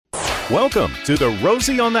Welcome to the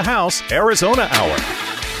Rosie on the House Arizona Hour.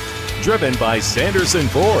 Driven by Sanderson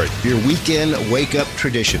Ford. Your weekend wake-up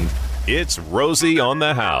tradition. It's Rosie on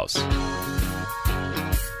the House.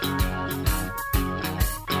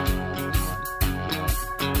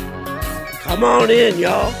 Come on in,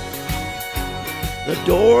 y'all. The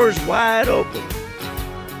door's wide open.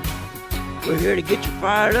 We're here to get you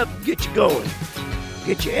fired up and get you going.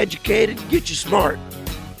 Get you educated, get you smart.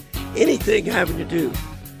 Anything having to do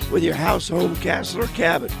with your house, home, castle, or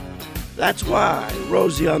cabin. That's why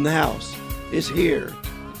Rosie on the House is here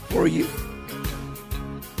for you.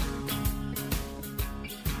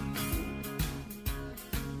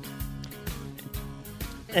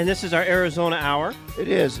 And this is our Arizona Hour. It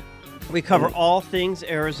is. We cover all things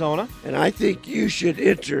Arizona. And I think you should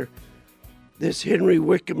enter this Henry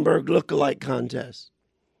Wickenburg lookalike contest.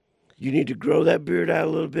 You need to grow that beard out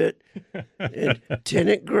a little bit and tint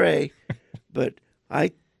it gray. But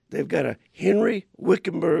they've got a Henry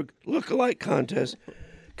Wickenburg lookalike contest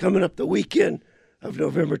coming up the weekend of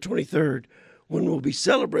November 23rd when we'll be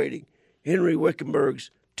celebrating Henry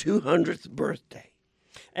Wickenburg's 200th birthday.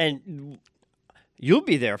 And you'll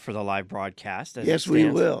be there for the live broadcast. Yes, we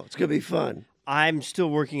will. It's going to be fun. I'm still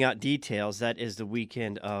working out details. That is the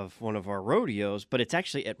weekend of one of our rodeos, but it's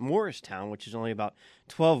actually at Morristown, which is only about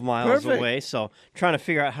 12 miles away. So trying to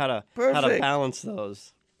figure out how to balance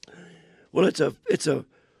those. Well, it's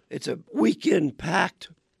a weekend packed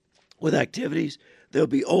with activities. There'll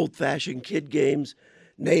be old-fashioned kid games,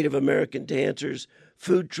 Native American dancers,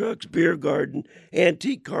 food trucks, beer garden,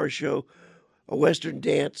 antique car show, a Western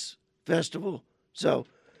dance festival. So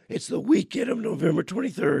it's the weekend of November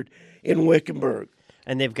 23rd in Wickenburg.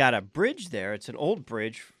 And they've got a bridge there. It's an old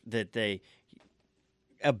bridge that they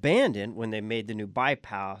abandoned when they made the new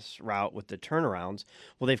bypass route with the turnarounds.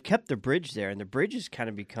 Well, they've kept the bridge there, and the bridge has kind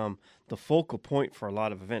of become the focal point for a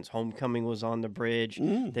lot of events. Homecoming was on the bridge.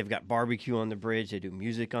 They've got barbecue on the bridge. They do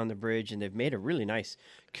music on the bridge, and they've made a really nice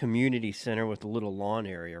community center with a little lawn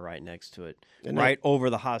area right next to it, right over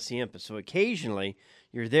the hacienda. So occasionally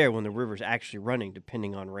you're there when the river's actually running,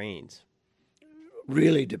 depending on rains.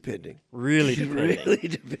 Really depending. Really depending. Really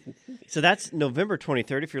depending. So that's November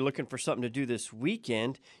 23rd. If you're looking for something to do this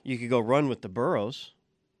weekend, you could go run with the burros.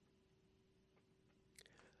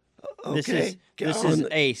 Okay. This is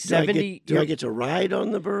a 70... Do I get to ride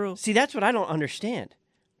on the burro? See, that's what I don't understand.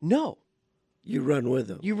 No. You run with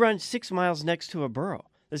them. You run 6 miles next to a burro.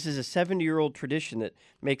 This is a 70-year-old tradition that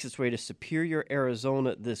makes its way to Superior,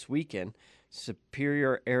 Arizona this weekend,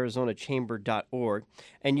 superiorizonichamber.org,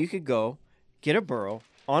 and you could go get a burro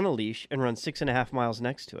on a leash and run 6.5 miles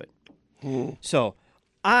next to it. So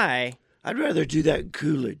I'd rather do that in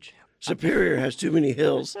Coolidge. Superior has too many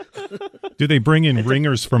hills. Do they bring in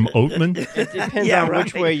ringers from Oatman? It depends on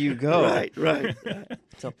which way you go. Right.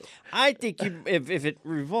 So I think if it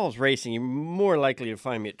revolves racing, you're more likely to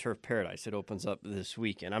find me at Turf Paradise. It opens up this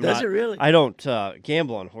weekend. Does it really? I don't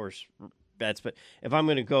gamble on horse bets, but if I'm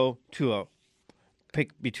going to go to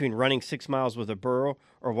pick between running 6 miles with a burro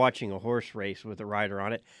or watching a horse race with a rider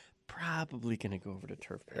on it, probably going to go over to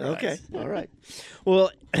Turf Paradise. Okay, all right. Well,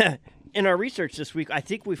 in our research this week, I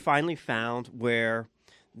think we finally found where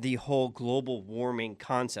the whole global warming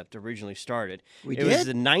concept originally started. It was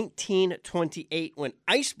in 1928 when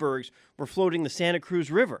icebergs were floating the Santa Cruz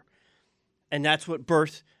River. And that's what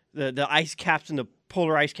birthed the ice caps, and the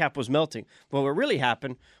polar ice cap was melting. Well, what really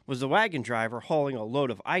happened was the wagon driver hauling a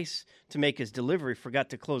load of ice to make his delivery forgot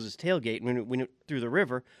to close his tailgate. And when it went through the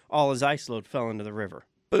river, all his ice load fell into the river.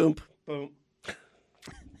 Boom.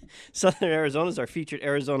 Southern Arizona is our featured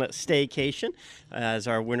Arizona staycation, as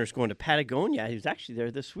our winner's going to Patagonia. He was actually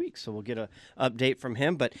there this week, so we'll get an update from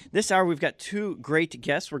him. But this hour, we've got two great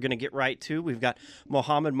guests we're going to get right to. We've got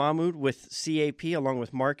Mohammed Mahmoud with CAP, along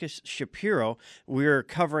with Marcus Shapiro. We're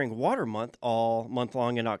covering Water Month all month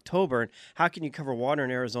long in October. And how can you cover water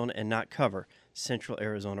in Arizona and not cover Central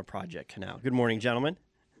Arizona Project Canal? Good morning, gentlemen.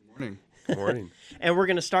 Good morning. Good morning. And we're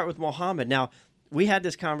going to start with Mohammed. Now, we had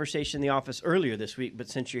this conversation in the office earlier this week, but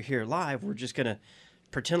since you're here live, we're just going to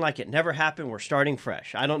pretend like it never happened. We're starting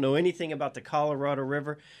fresh. I don't know anything about the Colorado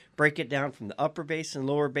River. Break it down from the upper basin,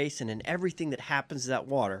 lower basin, and everything that happens to that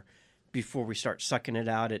water before we start sucking it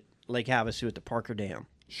out at Lake Havasu at the Parker Dam.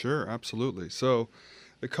 Sure, absolutely. So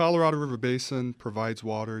the Colorado River Basin provides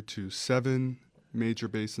water to 7 major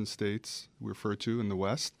basin states we refer to in the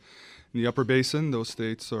West. In the upper basin, those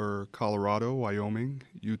states are Colorado, Wyoming,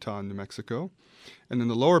 Utah, and New Mexico. And then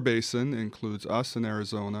the lower basin includes us in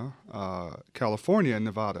Arizona, California, and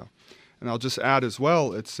Nevada. And I'll just add as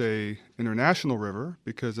well, it's a international river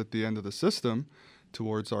because at the end of the system,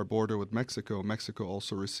 towards our border with Mexico, Mexico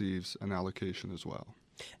also receives an allocation as well.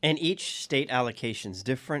 And each state allocation is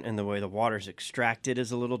different, and the way the water's extracted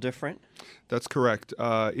is a little different? That's correct.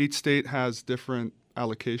 Each state has different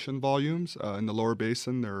allocation volumes. In the lower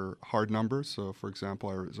basin, they're hard numbers. So, for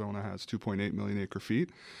example, Arizona has 2.8 million acre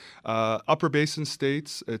feet. Upper basin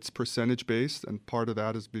states, it's percentage based, and part of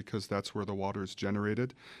that is because that's where the water is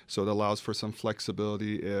generated. So it allows for some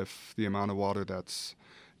flexibility if the amount of water that's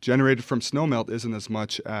generated from snowmelt isn't as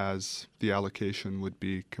much as the allocation would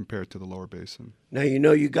be compared to the lower basin. Now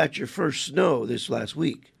you got your first snow this last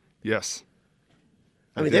week. Yes.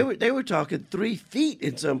 I mean, they were talking 3 feet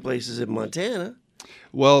in some places in Montana.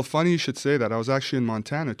 Well, funny you should say that. I was actually in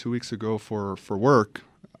Montana 2 weeks ago for work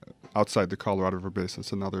outside the Colorado River Basin.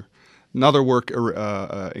 It's another work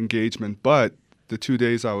engagement, but the 2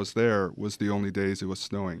 days I was there was the only days it was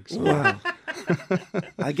snowing. So. Wow.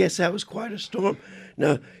 I guess that was quite a storm.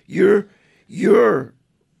 Now, your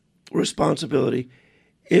responsibility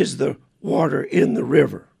is the water in the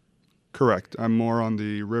river. Correct. I'm more on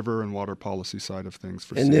the river and water policy side of things.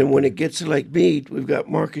 And then when it gets to Lake Mead, we've got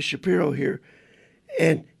Marcus Shapiro here,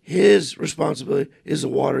 and his responsibility is the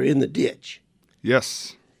water in the ditch.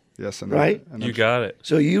 Yes. Yes. And right? You got it.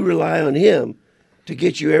 So you rely on him to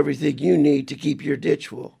get you everything you need to keep your ditch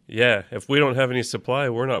full. Yeah. If we don't have any supply,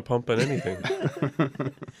 we're not pumping anything.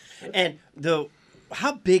 And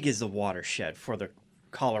how big is the watershed for the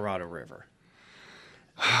Colorado River?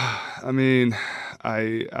 I mean,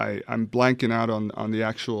 I'm blanking out on the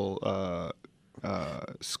actual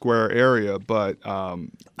square area, but I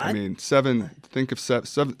mean, think of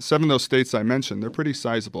seven of those states I mentioned. They're pretty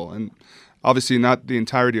sizable, and obviously not the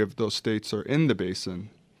entirety of those states are in the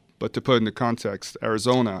basin. But to put into context,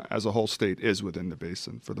 Arizona as a whole state is within the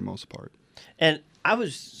basin for the most part. And I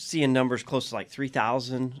was seeing numbers close to like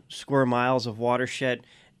 3,000 square miles of watershed.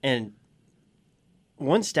 And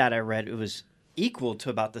one stat I read, it was equal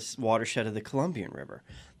to about the watershed of the Columbian River.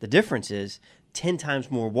 The difference is 10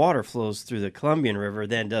 times more water flows through the Columbian River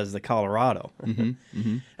than does the Colorado. And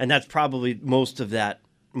that's probably most of that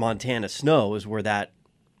Montana snow is where that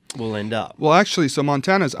will end up. Well, actually, so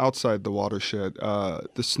Montana's outside the watershed.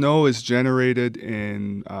 The snow is generated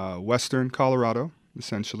in western Colorado,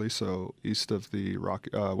 essentially, so west of the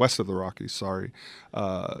Rockies. Sorry,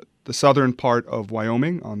 the southern part of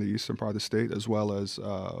Wyoming on the eastern part of the state, as well as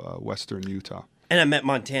western Utah. And I meant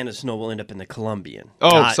Montana's snow will end up in the Columbian.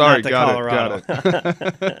 Oh, sorry, not the got Colorado.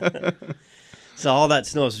 it. So all that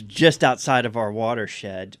snow is just outside of our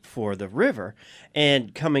watershed for the river,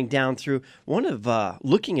 and coming down through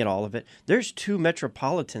looking at all of it, there's 2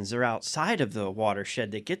 metropolitans that are outside of the watershed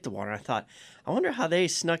that get the water. I thought, I wonder how they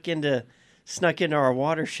snuck into our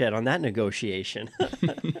watershed on that negotiation.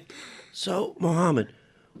 So, Mohammed,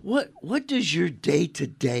 what does your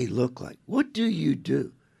day-to-day look like? What do you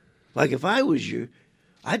do? Like, if I was you,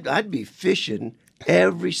 I'd be fishing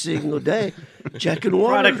every single day, checking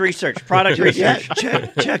water. Product research. Yeah,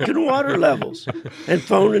 checking water levels and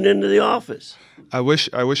phoning into the office. I wish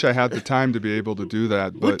I had the time to be able to do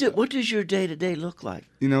that. But What does your day-to-day look like?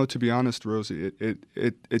 You know, to be honest, Rosie,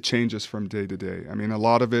 it changes from day to day. I mean, a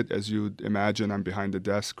lot of it, as you'd imagine, I'm behind the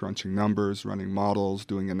desk crunching numbers, running models,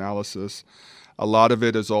 doing analysis. A lot of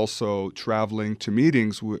it is also traveling to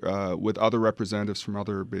meetings with other representatives from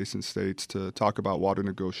other basin states to talk about water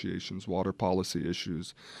negotiations, water policy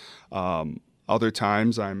issues. Other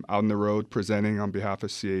times I'm out on the road presenting on behalf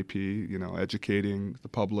of CAP, educating the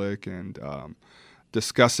public and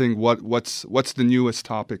discussing what's the newest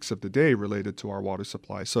topics of the day related to our water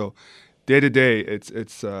supply. So day to day,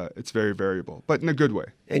 it's very variable, but in a good way.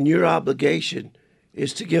 And your obligation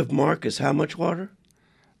is to give Marcus how much water?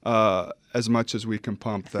 As much as we can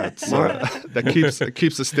pump. That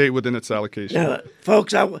keeps the state within its allocation. Now,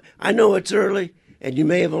 folks, I know it's early, and you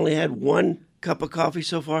may have only had 1 cup of coffee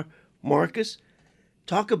so far. Marcus,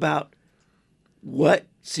 talk about what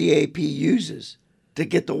CAP uses to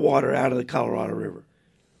get the water out of the Colorado River.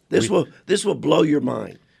 This will blow your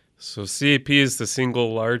mind. So CAP is the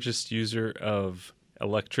single largest user of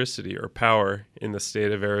electricity or power in the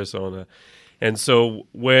state of Arizona. And so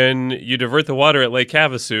when you divert the water at Lake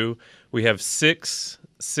Havasu, we have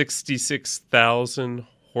 66,000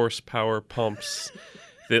 horsepower pumps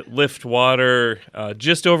that lift water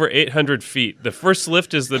just over 800 feet. The first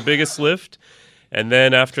lift is the biggest lift, and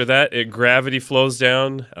then after that, it gravity flows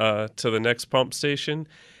down to the next pump station,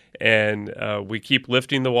 and we keep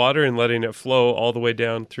lifting the water and letting it flow all the way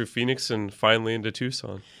down through Phoenix and finally into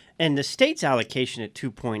Tucson. And the state's allocation at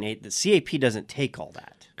 2.8, the CAP doesn't take all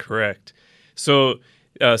that. Correct. So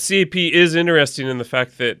CAP is interesting in the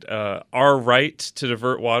fact that our right to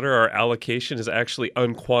divert water, our allocation, is actually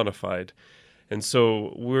unquantified. And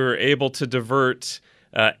so we're able to divert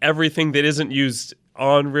everything that isn't used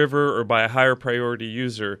on river or by a higher priority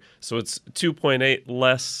user. So it's 2.8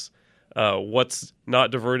 less what's not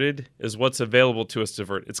diverted is what's available to us to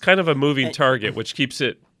divert. It's kind of a moving target, which keeps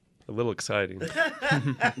it a little exciting.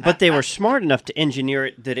 But they were smart enough to engineer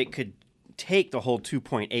it that it could take the whole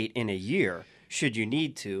 2.8 in a year, should you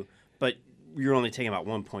need to, but you're only taking about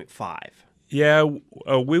 1.5. Yeah,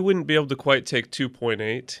 we wouldn't be able to quite take 2.8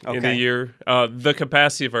 in a Okay. year. The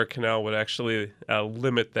capacity of our canal would actually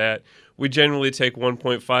limit that. We generally take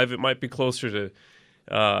 1.5. It might be closer to,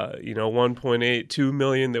 1.8, 2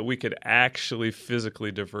 million that we could actually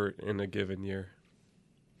physically divert in a given year.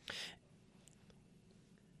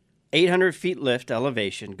 800 feet lift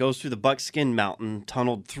elevation, goes through the Buckskin Mountain,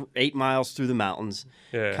 tunneled 8 miles through the mountains,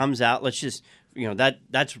 Yeah. comes out. Let's just,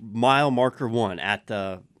 that's mile marker 1 at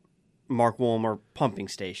the Mark Wilmer pumping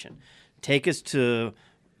station. Take us to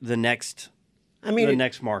the next the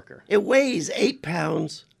next marker. It weighs 8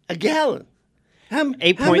 pounds a gallon. How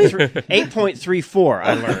 8.34,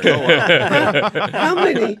 I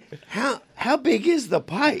learned. How big is the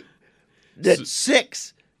pipe that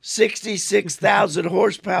 66,000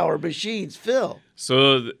 horsepower machines fill?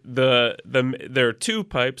 So there are 2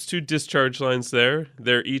 pipes, 2 discharge lines there.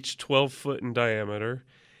 They're each 12 foot in diameter.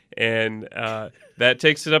 And that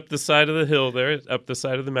takes it up the side of the hill there, up the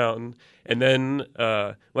side of the mountain. And then,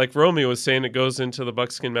 like Romeo was saying, it goes into the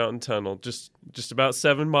Buckskin Mountain Tunnel, just about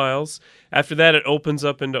 7 miles. After that, it opens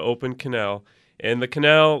up into open canal. And the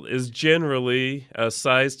canal is generally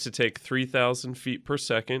sized to take 3,000 feet per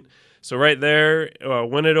second. So right there,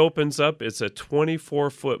 when it opens up, it's a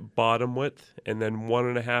 24-foot bottom width and then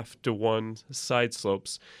 1.5 to 1 side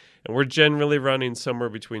slopes. And we're generally running somewhere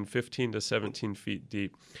between 15 to 17 feet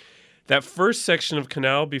deep. That first section of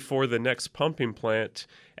canal before the next pumping plant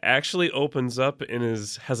actually opens up and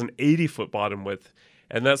has an 80-foot bottom width.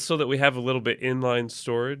 And that's so that we have a little bit inline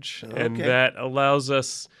storage. Okay. And that allows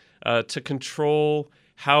us to control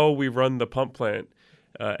how we run the pump plant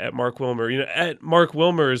at Mark Wilmer. At Mark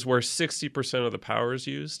Wilmer is where 60% of the power is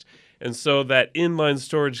used. And so that inline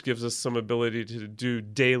storage gives us some ability to do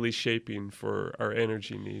daily shaping for our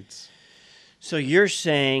energy needs. So you're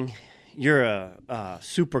saying you're a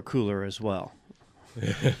super cooler as well.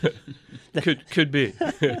 Could be.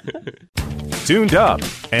 Tuned up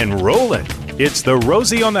and rolling. It's the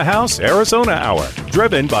Rosie on the House Arizona Hour,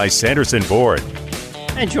 driven by Sanderson Ford.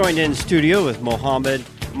 And joined in studio with Mohammed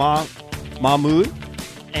Mahmoud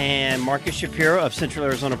and Marcus Shapiro of Central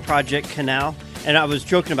Arizona Project Canal. And I was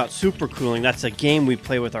joking about supercooling. That's a game we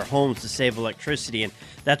play with our homes to save electricity, and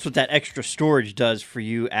that's what that extra storage does for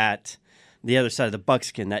you at the other side of the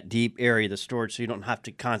Buckskin, that deep area of the storage, so you don't have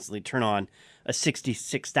to constantly turn on a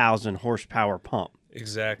 66,000 horsepower pump.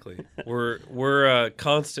 Exactly. We're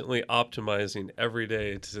constantly optimizing every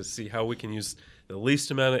day to see how we can use the least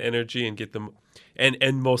amount of energy and get them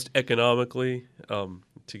and most economically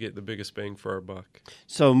to get the biggest bang for our buck.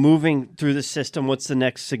 So moving through the system, what's the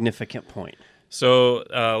next significant point? So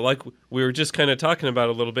like we were just kind of talking about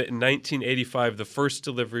a little bit, in 1985, the first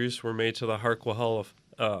deliveries were made to the Harquahala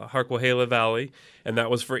Valley, and that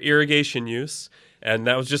was for irrigation use. And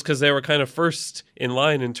that was just because they were kind of first in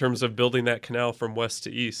line in terms of building that canal from west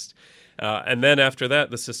to east. And then after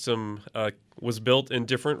that, the system was built in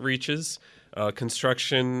different reaches.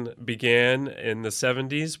 Construction began in the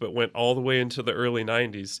 70s, but went all the way into the early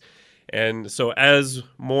 90s. And so as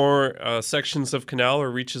more sections of canal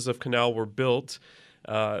or reaches of canal were built,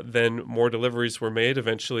 then more deliveries were made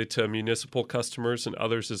eventually to municipal customers and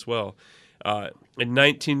others as well. In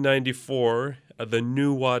 1994, the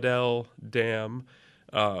new Waddell Dam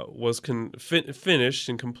was finished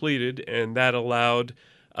and completed, and that allowed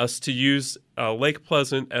us to use Lake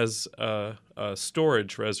Pleasant as a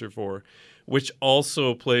storage reservoir, which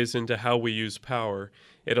also plays into how we use power.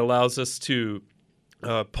 It allows us to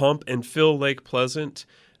pump and fill Lake Pleasant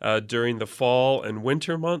during the fall and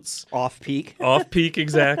winter months. Off-peak. Off-peak,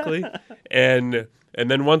 exactly. And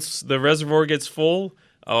then once the reservoir gets full,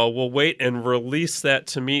 we'll wait and release that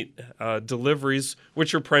to meet deliveries,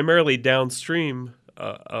 which are primarily downstream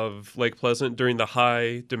of Lake Pleasant during the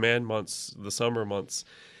high demand months, the summer months,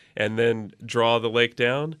 and then draw the lake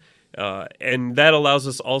down. And that allows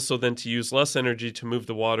us also then to use less energy to move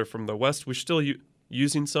the water from the west. We're still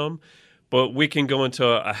using some, but we can go into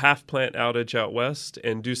a half plant outage out west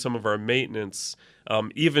and do some of our maintenance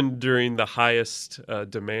even during the highest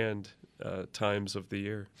demand times of the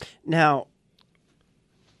year. Now,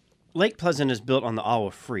 Lake Pleasant is built on the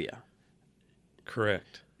Agua Fria.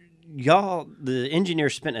 Correct. Y'all, the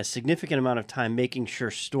engineers spent a significant amount of time making sure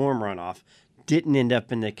storm runoff didn't end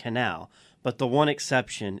up in the canal, but the one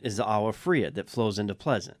exception is the Agua Fria that flows into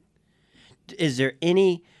Pleasant. Is there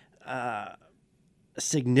any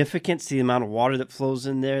significance to the amount of water that flows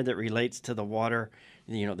in there that relates to the water,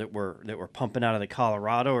 that we're pumping out of the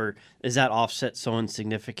Colorado, or is that offset so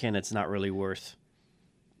insignificant it's not really worth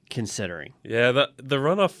considering? Yeah, the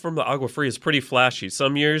runoff from the Agua Fria is pretty flashy.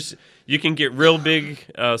 Some years you can get real big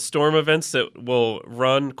storm events that will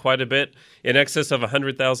run quite a bit, in excess of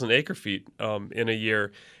 100,000 acre-feet in a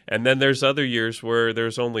year. And then there's other years where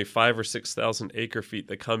there's only 5,000 or 6,000 acre-feet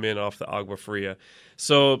that come in off the Agua Fria.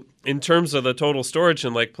 So in terms of the total storage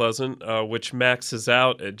in Lake Pleasant, which maxes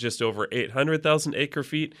out at just over 800,000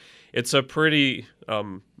 acre-feet, it's a pretty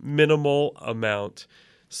minimal amount.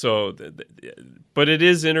 So, but it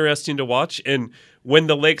is interesting to watch. And when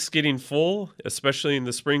the lake's getting full, especially in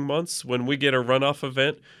the spring months, when we get a runoff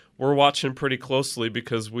event, we're watching pretty closely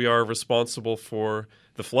because we are responsible for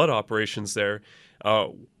the flood operations there.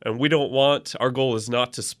 And we don't want, our goal is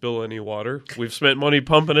not to spill any water. We've spent money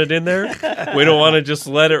pumping it in there. We don't want to just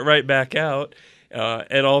let it right back out.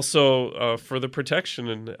 And also for the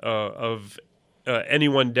protection of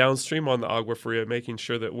anyone downstream on the Agua Fria, making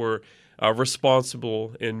sure that we're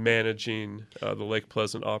responsible in managing the Lake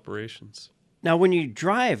Pleasant operations. Now, when you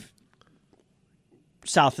drive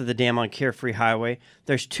south of the dam on Carefree Highway,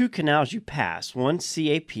 there's two canals you pass. One's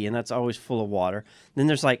CAP, and that's always full of water. Then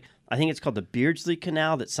there's I think it's called the Beardsley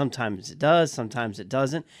Canal that sometimes it does, sometimes it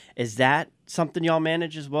doesn't. Is that something y'all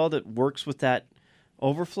manage as well that works with that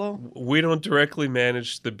overflow? We don't directly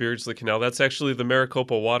manage the Beardsley Canal. That's actually the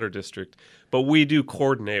Maricopa Water District, but we do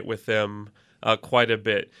coordinate with them quite a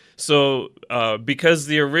bit. So because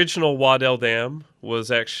the original Waddell Dam was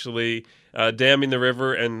actually damming the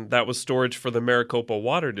river, and that was storage for the Maricopa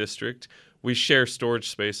Water District, we share storage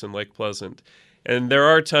space in Lake Pleasant. And there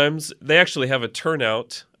are times they actually have a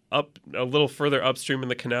turnout up a little further upstream in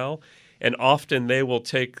the canal, and often they will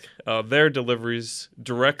take their deliveries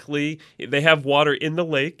directly. They have water in the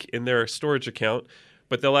lake in their storage account,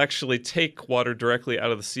 but they'll actually take water directly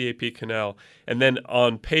out of the CAP canal. And then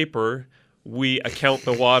on paper, we account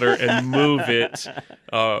the water and move it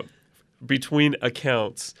between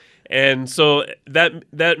accounts. And so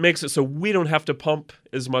that makes it so we don't have to pump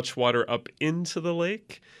as much water up into the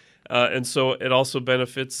lake. And so it also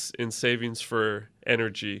benefits in savings for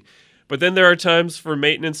energy. But then there are times for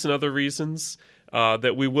maintenance and other reasons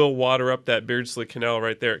that we will water up that Beardsley Canal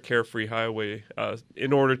right there at Carefree Highway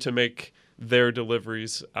in order to make their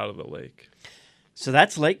deliveries out of the lake. So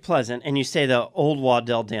that's Lake Pleasant, and you say the old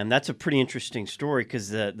Waddell Dam. That's a pretty interesting story because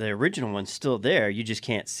the original one's still there. You just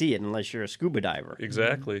can't see it unless you're a scuba diver.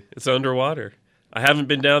 Exactly. It's underwater. I haven't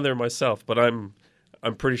been down there myself, but I'm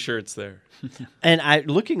pretty sure it's there.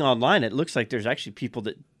 And looking online, it looks like there's actually people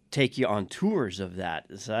that take you on tours of that.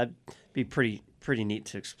 So that'd be pretty neat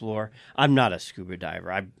to explore. I'm not a scuba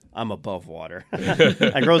diver. I'm above water.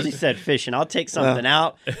 Like Rosie said, fishing. I'll take something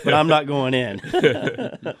out, but I'm not going in.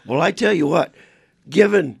 Well, I tell you what,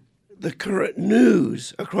 given the current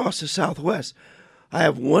news across the Southwest, I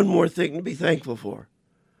have one more thing to be thankful for.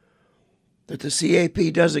 That the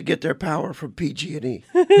CAP doesn't get their power from PG&E.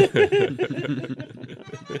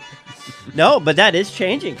 No, but that is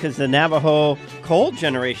changing because the Navajo coal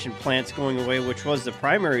generation plant's going away, which was the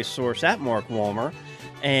primary source at Mark Walmer.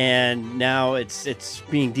 And now it's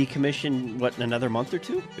being decommissioned, in another month or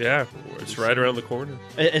two? Yeah, it's right around the corner.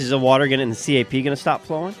 Is the water in the CAP going to stop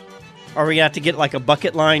flowing? Are we going to have to get like a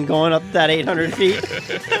bucket line going up that 800 feet?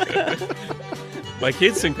 My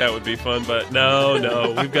kids think that would be fun, but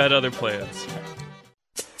no, we've got other plans.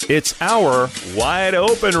 It's our Wide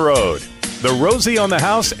Open Road, the Rosie on the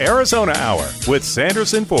House Arizona Hour with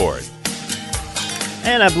Sanderson Ford.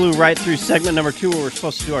 And I blew right through segment number 2 where we're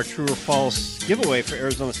supposed to do our true or false giveaway for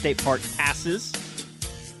Arizona State Park passes.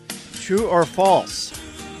 True or false?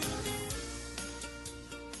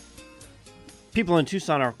 People in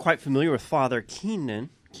Tucson are quite familiar with Father Keno.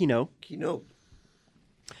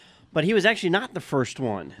 But he was actually not the first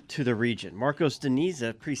one to the region. Marcos de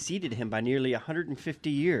Niza preceded him by nearly 150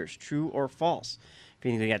 years. True or false? If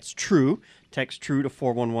you think that's true, text true to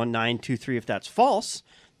 411-923. If that's false,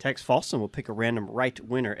 text false, and we'll pick a random right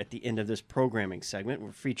winner at the end of this programming segment.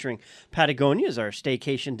 We're featuring Patagonia as our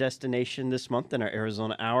staycation destination this month in our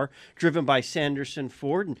Arizona Hour, driven by Sanderson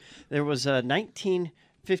Ford. And there was a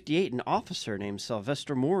 1958, an officer named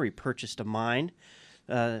Sylvester Maury purchased a mine.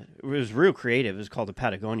 It was real creative. It was called the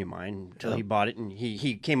Patagonia Mine until he bought it, and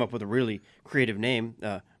he came up with a really creative name,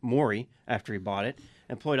 Maury, after he bought it.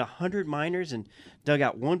 Employed 100 miners and dug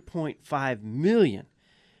out 1.5 million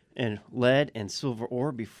in lead and silver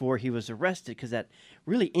ore before he was arrested because that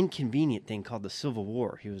really inconvenient thing called the Civil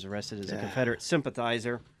War. He was arrested as a Confederate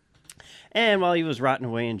sympathizer, and while he was rotting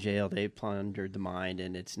away in jail, they plundered the mine,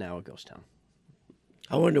 and it's now a ghost town.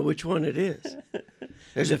 I wonder which one it is.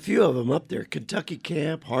 There's a few of them up there. Kentucky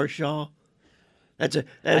Camp, Harshaw. That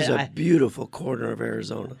is a beautiful corner of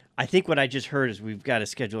Arizona. I think what I just heard is we've got to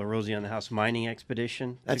schedule a Rosie on the House mining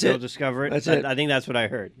expedition That's to go it. discover it. That's it. I think that's what I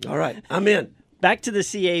heard. All right, I'm in. Back to the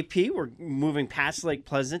CAP. We're moving past Lake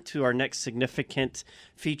Pleasant to our next significant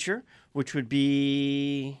feature, which would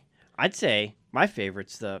be, I'd say, my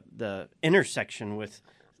favorite's the intersection with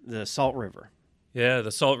the Salt River. Yeah,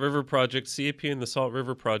 the Salt River Project, CAP and the Salt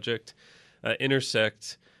River Project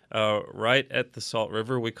intersect right at the Salt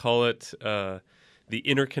River. We call it the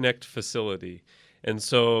Interconnect Facility. And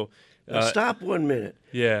so... Now stop 1 minute.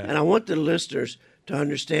 Yeah. And I want the listeners to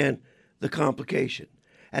understand the complication.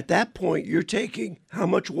 At that point, you're taking how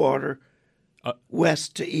much water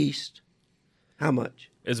west to east? How much?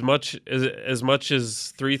 As much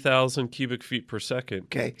as 3,000 cubic feet per second.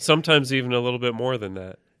 Okay. Sometimes even a little bit more than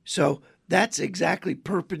that. So that's exactly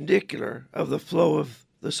perpendicular of the flow of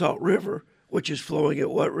the Salt River, which is flowing at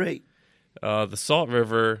what rate? The Salt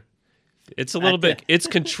River, it's a little bit, it's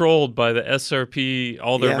controlled by the SRP,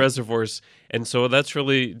 all their reservoirs, and so that's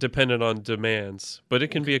really dependent on demands. But it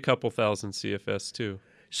can be a couple thousand CFS too.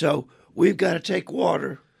 So we've got to take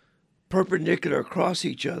water perpendicular across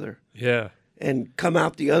each other Yeah, and come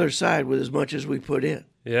out the other side with as much as we put in.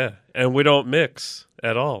 yeah, and we don't mix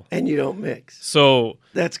at all. And you don't mix. So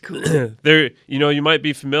That's cool. there, you might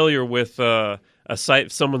be familiar with someone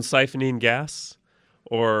siphoning gas,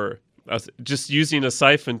 or just using a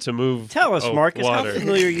siphon to move. Tell us, Marcus, water. how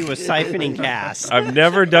familiar are you with siphoning gas? I've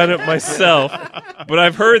never done it myself, but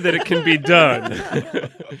I've heard that it can be done.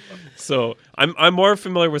 So I'm more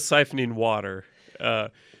familiar with siphoning water.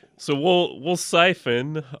 So we'll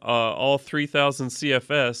siphon all 3,000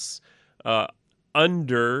 CFS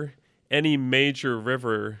under any major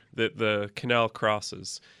river that the canal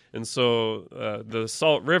crosses. And so the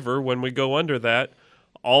Salt River, when we go under that,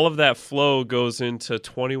 all of that flow goes into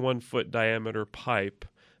 21-foot diameter pipe,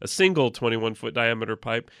 a single 21-foot diameter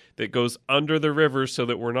pipe that goes under the river so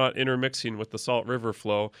that we're not intermixing with the Salt River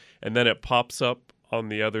flow, and then it pops up on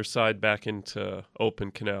the other side back into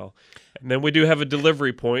open canal. And then we do have a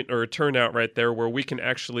delivery point or a turnout right there where we can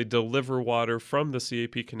actually deliver water from the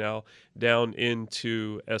CAP canal down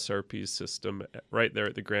into SRP's system right there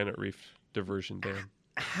at the Granite Reef Diversion Dam.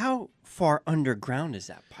 How far underground is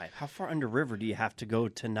that pipe? How far under river do you have to go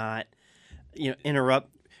to not, interrupt?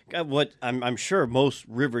 What I'm sure most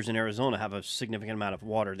rivers in Arizona have a significant amount of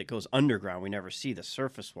water that goes underground. We never see the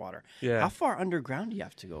surface water. Yeah. How far underground do you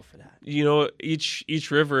have to go for that?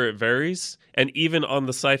 Each river it varies, and even on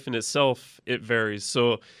the siphon itself it varies.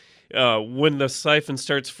 So when the siphon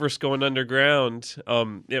starts first going underground,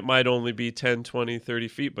 it might only be 10, 20, 30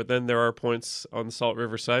 feet, but then there are points on the Salt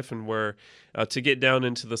River siphon where to get down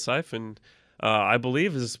into the siphon, I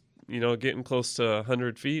believe is getting close to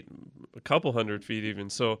 100 feet, a couple hundred feet even.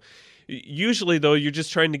 So usually, though, you're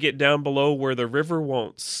just trying to get down below where the river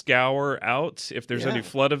won't scour out if there's any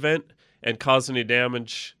flood event and cause any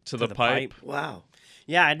damage to the pipe. Wow.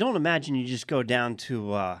 Yeah, I don't imagine you just go down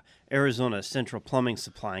to Arizona Central Plumbing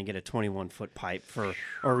Supply and get a 21-foot pipe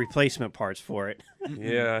or replacement parts for it.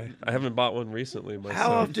 Yeah, I haven't bought one recently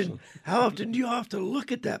myself. How often do you have to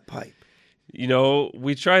look at that pipe?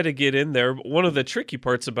 We try to get in there. One of the tricky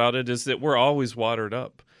parts about it is that we're always watered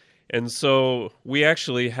up. And so we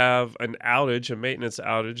actually have a maintenance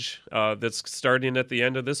outage that's starting at the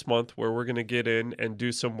end of this month where we're going to get in and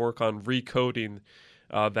do some work on recoating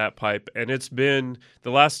that pipe. And it's been,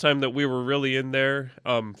 the last time that we were really in there,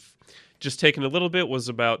 just taking a little bit, was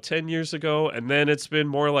about 10 years ago. And then it's been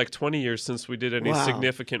more like 20 years since we did any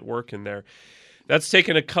significant work in there. That's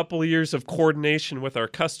taken a couple of years of coordination with our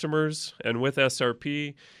customers and with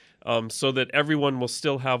SRP so that everyone will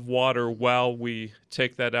still have water while we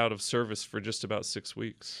take that out of service for just about 6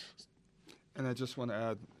 weeks. And I just want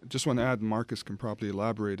to add, Marcus can probably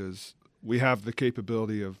elaborate, is we have the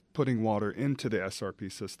capability of putting water into the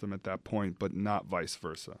SRP system at that point, but not vice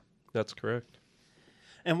versa. That's correct.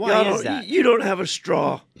 And why is that? You don't have a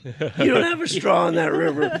straw. You don't have a straw in that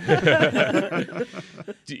river.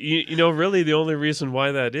 Really the only reason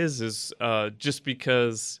why that is just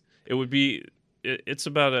because it would be, it's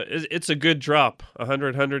a good drop,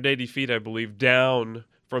 100, 180 feet, I believe, down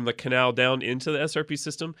from the canal down into the SRP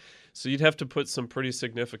system. So you'd have to put some pretty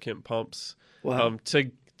significant pumps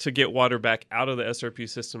to get water back out of the SRP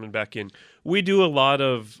system and back in. We do a lot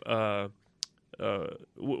of...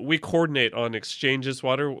 we coordinate on exchanges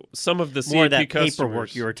water. Some of the More CAP that customers,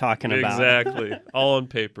 paperwork you were talking about. Exactly, all on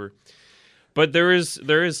paper. But there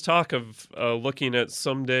is talk of looking at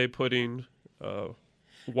someday putting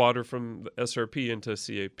water from the SRP into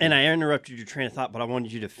CAP. And I interrupted your train of thought, but I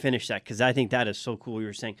wanted you to finish that because I think that is so cool. You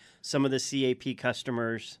were saying some of the CAP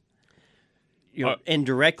customers,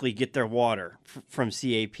 indirectly get their water from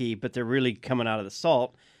CAP, but they're really coming out of the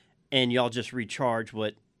salt, and y'all just recharge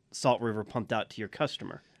what Salt River pumped out to your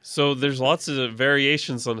customer. So there's lots of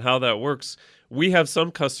variations on how that works. We have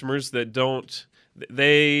some customers that don't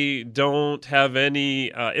have any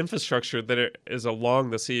infrastructure that is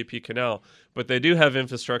along the CAP canal, but they do have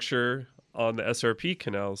infrastructure on the SRP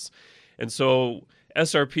canals. And so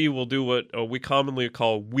SRP will do what we commonly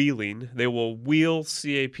call wheeling. They will wheel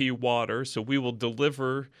CAP water, so we will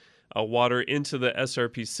deliver water into the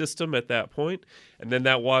SRP system at that point, and then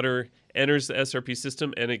that water enters the SRP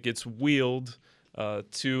system and it gets wheeled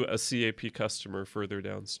to a CAP customer further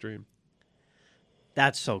downstream.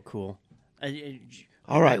 That's so cool.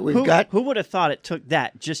 All right, who would have thought it took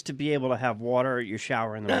that just to be able to have water at your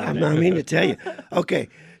shower in the morning? I mean to tell you. Okay,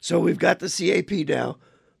 so we've got the CAP now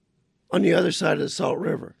on the other side of the Salt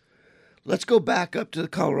River. Let's go back up to the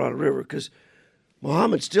Colorado River because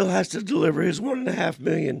Mohammed still has to deliver his 1.5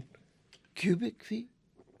 million cubic feet?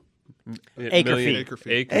 Acre feet.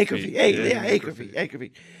 Acre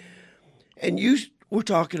feet. And you were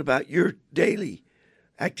talking about your daily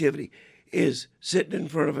activity is sitting in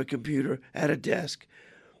front of a computer at a desk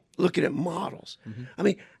looking at models. Mm-hmm. I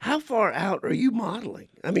mean, how far out are you modeling?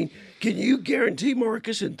 I mean, can you guarantee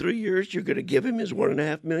Marcus in 3 years you're going to give him his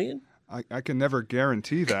 1.5 million? I can never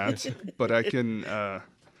guarantee that, but I can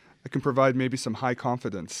provide maybe some high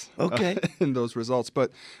confidence in those results.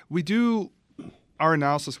 But we do our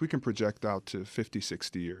analysis. We can project out to 50,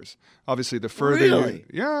 60 years. Obviously, the further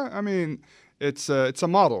I mean, it's a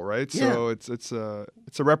model, right? Yeah. So it's a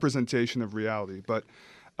representation of reality. But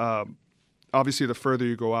obviously, the further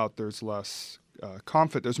you go out, there's less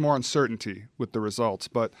there's more uncertainty with the results.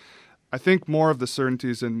 But I think more of the certainty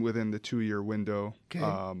is within the 2-year window,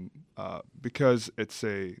 because it's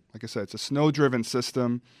like I said, it's a snow-driven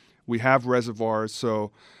system. We have reservoirs,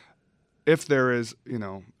 so if there is,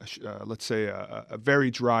 let's say a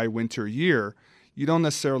very dry winter year, you don't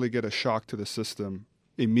necessarily get a shock to the system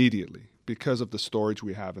immediately because of the storage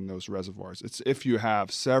we have in those reservoirs. It's if you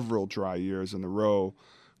have several dry years in a row,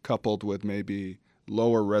 coupled with maybe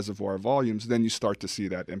lower reservoir volumes, then you start to see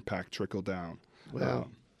that impact trickle down. Well,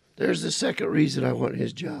 there's the second reason I want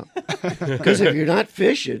his job. Because if you're not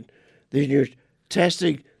fishing, then you're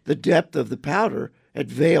testing the depth of the powder at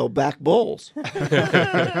Vail back bowls.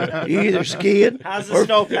 You're either skiing How's the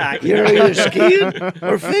snowpack? You're either skiing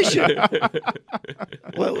or fishing.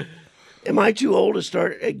 Well, am I too old to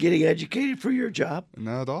start getting educated for your job?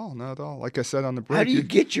 Not at all. Like I said on the break. How do you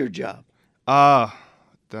get your job?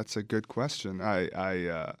 That's a good question.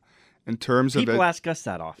 In terms of people ask us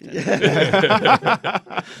that often.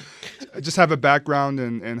 I just have a background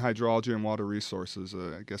in hydrology and water resources.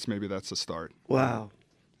 I guess maybe that's a start. Wow.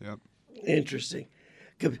 Yep. Interesting.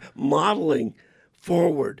 Modeling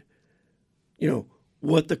forward,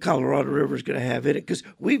 what the Colorado River is going to have in it, because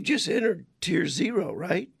we've just entered Tier 0,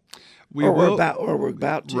 right? We're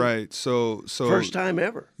about to. Right. So first time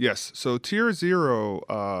ever. Yes. So Tier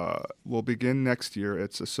 0 will begin next year.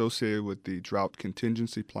 It's associated with the Drought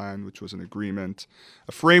Contingency Plan, which was an agreement,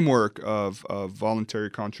 a framework of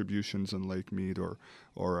voluntary contributions in Lake Mead or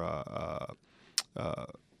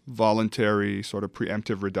voluntary sort of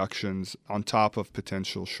preemptive reductions on top of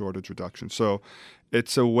potential shortage reductions. So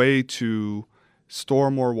it's a way to store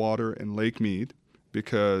more water in Lake Mead,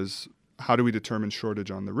 because how do we determine shortage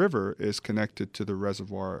on the river is connected to the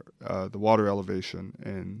reservoir, the water elevation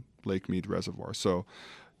in Lake Mead Reservoir. So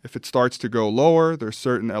if it starts to go lower, there's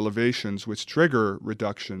certain elevations which trigger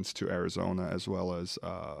reductions to Arizona as well as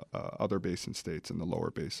other basin states in the lower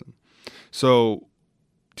basin. So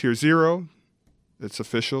Tier 0, it's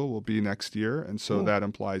official, will be next year, and so that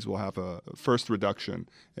implies we'll have a first reduction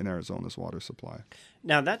in Arizona's water supply.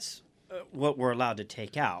 Now, that's what we're allowed to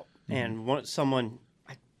take out. Mm-hmm. And someone,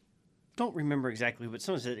 I don't remember exactly, but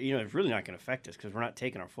someone said, it's really not going to affect us because we're not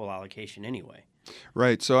taking our full allocation anyway.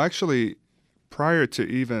 Right. So actually, prior to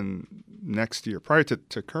even next year, prior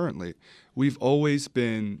to currently, we've always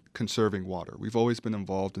been conserving water. We've always been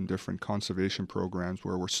involved in different conservation programs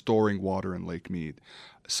where we're storing water in Lake Mead.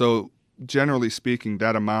 So generally speaking,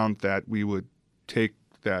 that amount that we would take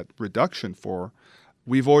that reduction for,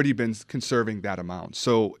 we've already been conserving that amount.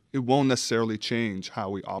 So it won't necessarily change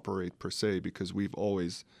how we operate per se, because we've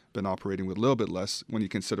always been operating with a little bit less when you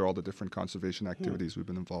consider all the different conservation activities we've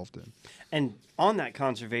been involved in. And on that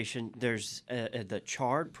conservation, there's the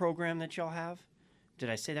CHARD program that y'all have.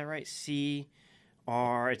 Did I say that right?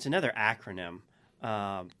 CR. It's another acronym.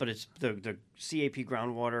 but it's the CAP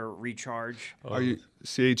groundwater recharge. Are you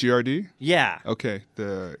CAGRD? Yeah. Okay,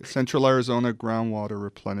 the Central Arizona Groundwater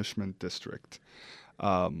Replenishment District.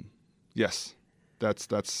 Yes, that's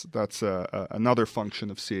another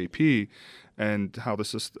function of CAP, and how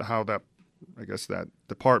that I guess that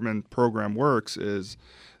department program works is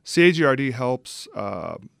CAGRD helps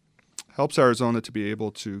Arizona to be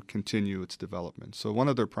able to continue its development. So one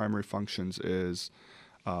of their primary functions is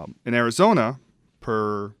in Arizona,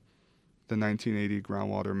 per the 1980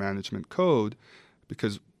 Groundwater Management Code,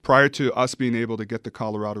 because prior to us being able to get the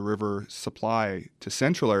Colorado River supply to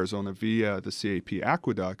Central Arizona via the CAP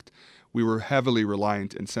aqueduct, we were heavily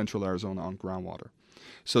reliant in Central Arizona on groundwater.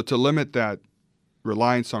 So to limit that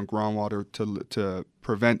reliance on groundwater to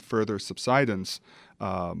prevent further subsidence,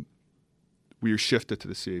 we shifted to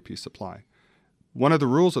the CAP supply. One of the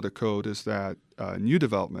rules of the code is that new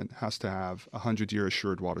development has to have a 100-year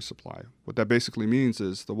assured water supply. What that basically means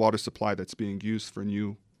is the water supply that's being used for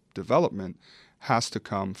new development has to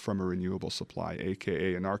come from a renewable supply,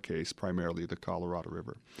 aka in our case, primarily the Colorado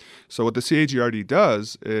River. So what the CAGRD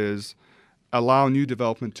does is allow new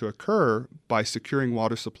development to occur by securing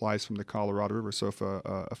water supplies from the Colorado River. So if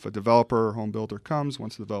a developer or home builder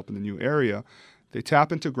wants to develop in a new area, they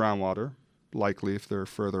tap into groundwater, likely if they're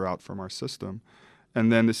further out from our system,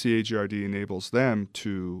 and then the CAGRD enables them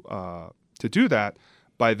to do that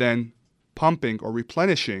by then pumping or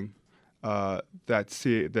replenishing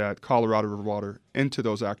that Colorado River water into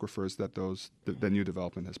those aquifers that the new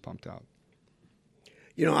development has pumped out.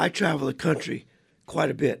 You know, I travel the country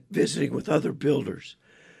quite a bit, visiting with other builders,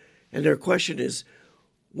 and their question is,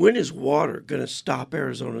 when is water going to stop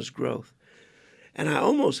Arizona's growth? And I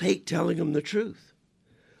almost hate telling them the truth.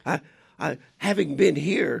 I having been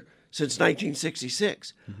here since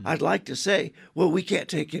 1966, I'd like to say, well, we can't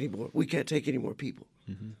take any more. We can't take any more people.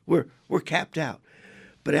 We're capped out.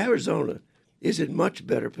 But Arizona is in much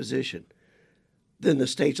better position than the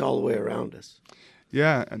states all the way around us.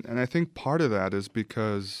 Yeah, and I think part of that is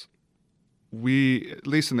because we, at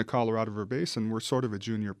least in the Colorado River Basin, we're sort of a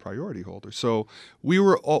junior priority holder. So we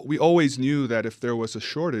always knew that if there was a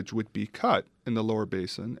shortage, we'd be cut in the lower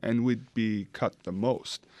basin, and we'd be cut the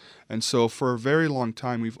most. And so for a very long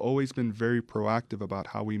time, we've always been very proactive about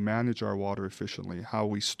how we manage our water efficiently, how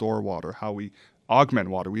we store water, how we augment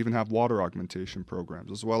water. We even have water augmentation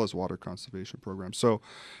programs as well as water conservation programs. So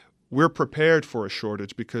we're prepared for a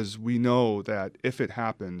shortage because we know that if it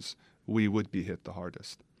happens, we would be hit the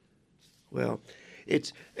hardest. Well,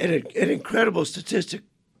 it's an incredible statistic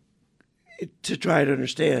to try to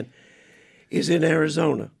understand is in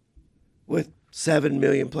Arizona with 7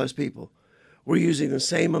 million plus people, we're using the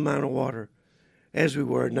same amount of water as we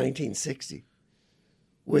were in 1960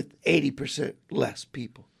 with 80% less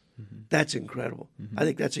people. That's incredible. I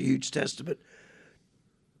think that's a huge testament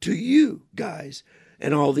to you guys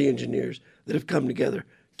and all the engineers that have come together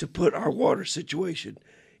to put our water situation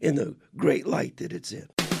in the great light that it's in.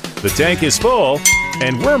 The tank is full,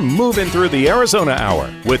 and we're moving through the Arizona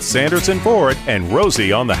Hour with Sanderson Ford and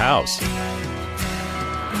Rosie on the house.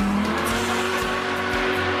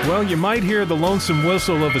 Well, you might hear the lonesome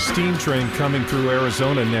whistle of a steam train coming through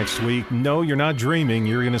Arizona next week. No, you're not dreaming.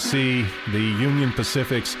 You're going to see the Union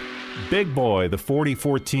Pacific's Big Boy, the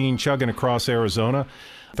 4014, chugging across Arizona.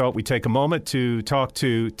 Thought we'd take a moment to talk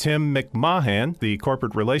to Tim McMahan, the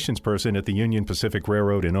corporate relations person at the Union Pacific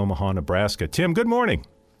Railroad in Omaha, Nebraska. Tim, good morning.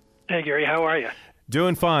 Hey, Gary, how are you?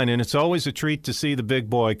 Doing fine, and it's always a treat to see the Big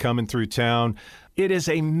Boy coming through town. It is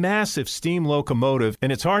a massive steam locomotive,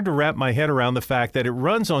 and it's hard to wrap my head around the fact that it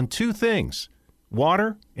runs on two things,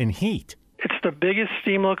 water and heat. It's the biggest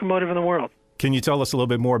steam locomotive in the world. Can you tell us a little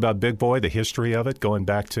bit more about Big Boy, the history of it, going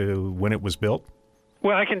back to when it was built?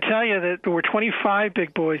 Well, I can tell you that there were 25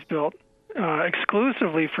 Big Boys built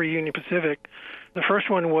exclusively for Union Pacific. The first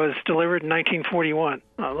one was delivered in 1941.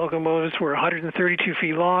 Locomotives were 132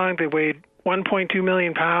 feet long. They weighed 1.2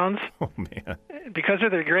 million pounds. Oh, man. Because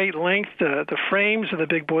of their great length, the frames of the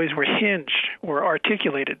Big Boys were hinged or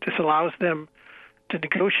articulated. This allows them to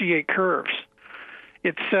negotiate curves.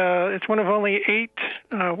 It's one of only 8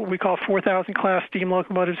 what we call 4,000 class steam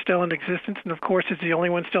locomotives still in existence, and of course it's the only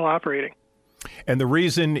one still operating. And the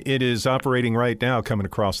reason it is operating right now coming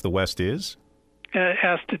across the West is? It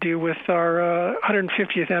has to do with our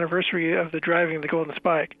 150th anniversary of the driving of the Golden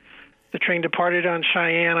Spike. The train departed on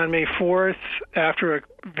Cheyenne on May 4th after a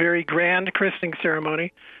very grand christening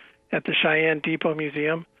ceremony at the Cheyenne Depot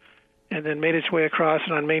Museum, and then made its way across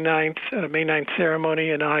on May 9th at a May 9th ceremony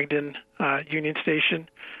in Ogden Union Station.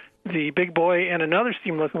 The Big Boy and another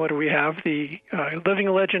steam locomotive we have, the Living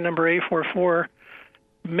Legend number 844,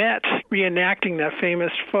 Met reenacting that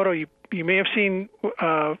famous photo you may have seen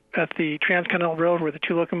at the Transcontinental Railroad where the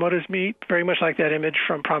two locomotives meet, very much like that image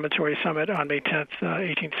from Promontory Summit on May 10th,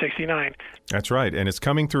 1869. That's right, and it's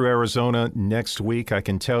coming through Arizona next week. I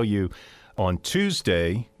can tell you on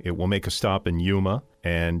Tuesday, it will make a stop in Yuma,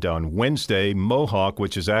 and on Wednesday, Mohawk,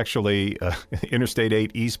 which is actually Interstate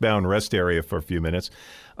 8 eastbound rest area for a few minutes,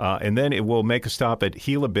 and then it will make a stop at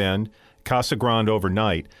Gila Bend, Casa Grande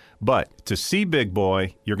overnight. But to see Big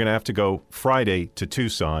Boy, you're going to have to go Friday to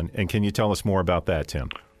Tucson. And can you tell us more about that, Tim?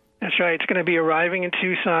 That's right. It's going to be arriving in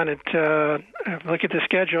Tucson at, look at the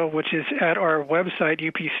schedule, which is at our website,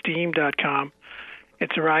 upsteam.com.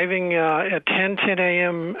 It's arriving at 10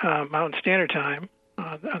 a.m. Mountain Standard Time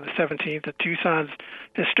on the 17th at Tucson's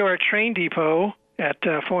historic train depot at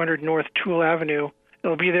 400 North Toole Avenue.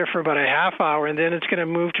 It'll be there for about a half hour, and then it's going to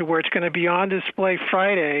move to where it's going to be on display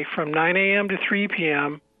Friday from 9 a.m. to 3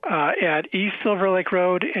 p.m. At East Silver Lake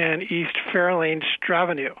Road and East Fairlane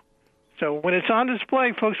Avenue. So when it's on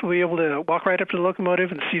display, folks will be able to walk right up to the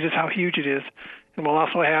locomotive and see just how huge it is. And we'll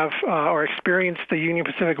also have or experience the Union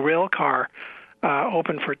Pacific rail car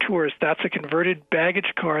open for tours. That's a converted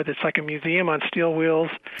baggage car that's like a museum on steel wheels.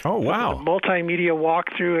 Oh, wow. A multimedia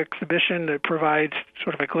walkthrough exhibition that provides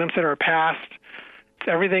sort of a glimpse at our past.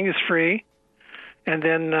 Everything is free. And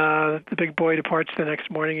then the Big Boy departs the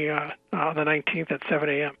next morning on the 19th at 7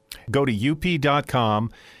 a.m. Go to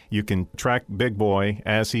up.com. You can track Big Boy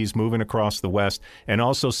as he's moving across the West and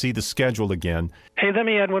also see the schedule again. Hey, let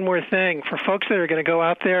me add one more thing. For folks that are going to go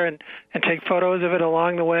out there and take photos of it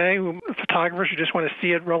along the way, photographers who just want to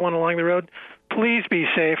see it rolling along the road, please be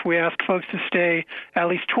safe. We ask folks to stay at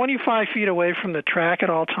least 25 feet away from the track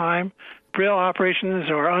at all time. Rail operations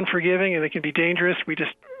are unforgiving and they can be dangerous. We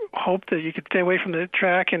just hope that you could stay away from the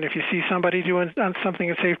track, and if you see somebody doing something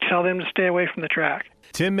unsafe, tell them to stay away from the track.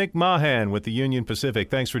 Tim McMahan with the Union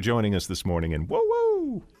Pacific. Thanks for joining us this morning, and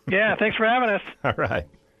woo-woo! Yeah, thanks for having us. All right.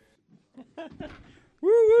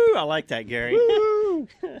 Woo-woo! I like that, Gary.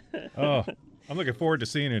 Oh, I'm looking forward to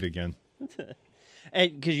seeing it again.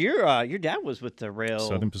 And because your dad was with the rail.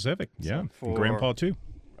 Southern Pacific, yeah. And Grandpa, too.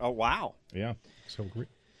 Oh, wow. Yeah, so great.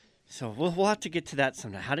 So we'll have to get to that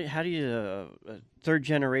someday. How do you a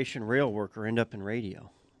third-generation rail worker end up in radio?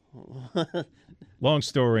 Long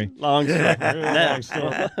story. Long story.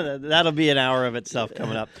 That'll be an hour of itself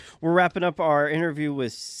coming up. We're wrapping up our interview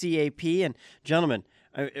with CAP. And, gentlemen,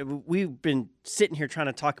 we've been sitting here trying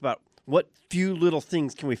to talk about what few little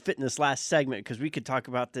things can we fit in this last segment, because we could talk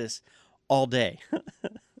about this all day.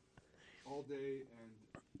 All day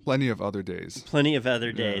and plenty of other days. Plenty of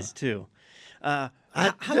other days, too. How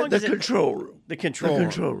long the control room. The control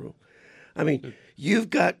room. I mean, you've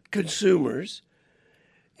got consumers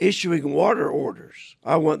issuing water orders.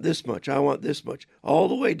 I want this much. I want this much. All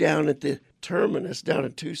the way down at the terminus down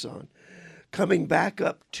in Tucson, coming back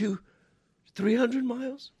up to 300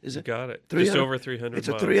 miles. Is it? Got it. Just over 300 It's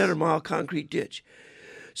miles. a 300-mile concrete ditch.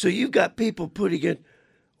 So you've got people putting in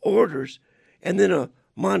orders, and then a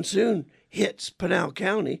monsoon hits Pinal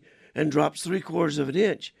County and drops 3/4 of an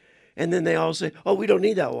inch. And then they all say, oh, we don't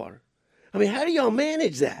need that water. I mean, how do y'all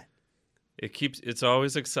manage that? It's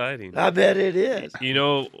always exciting. I bet it is. You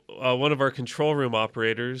know, one of our control room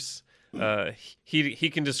operators, he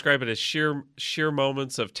can describe it as sheer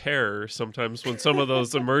moments of terror sometimes when some of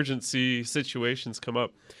those emergency situations come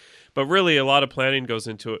up. But really, a lot of planning goes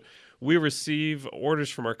into it. We receive orders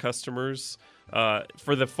from our customers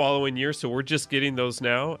for the following year, so we're just getting those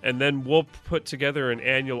now. And then we'll put together an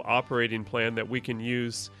annual operating plan that we can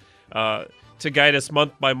use to guide us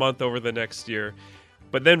month by month over the next year.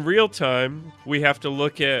 But then real time, we have to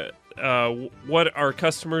look at what our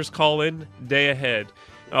customers call in day ahead.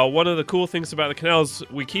 One of the cool things about the canal is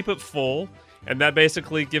we keep it full, and that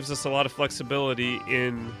basically gives us a lot of flexibility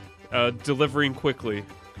in delivering quickly.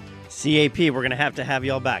 CAP, we're going to have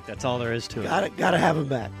y'all back. That's all there is to it. Gotta have them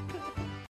back.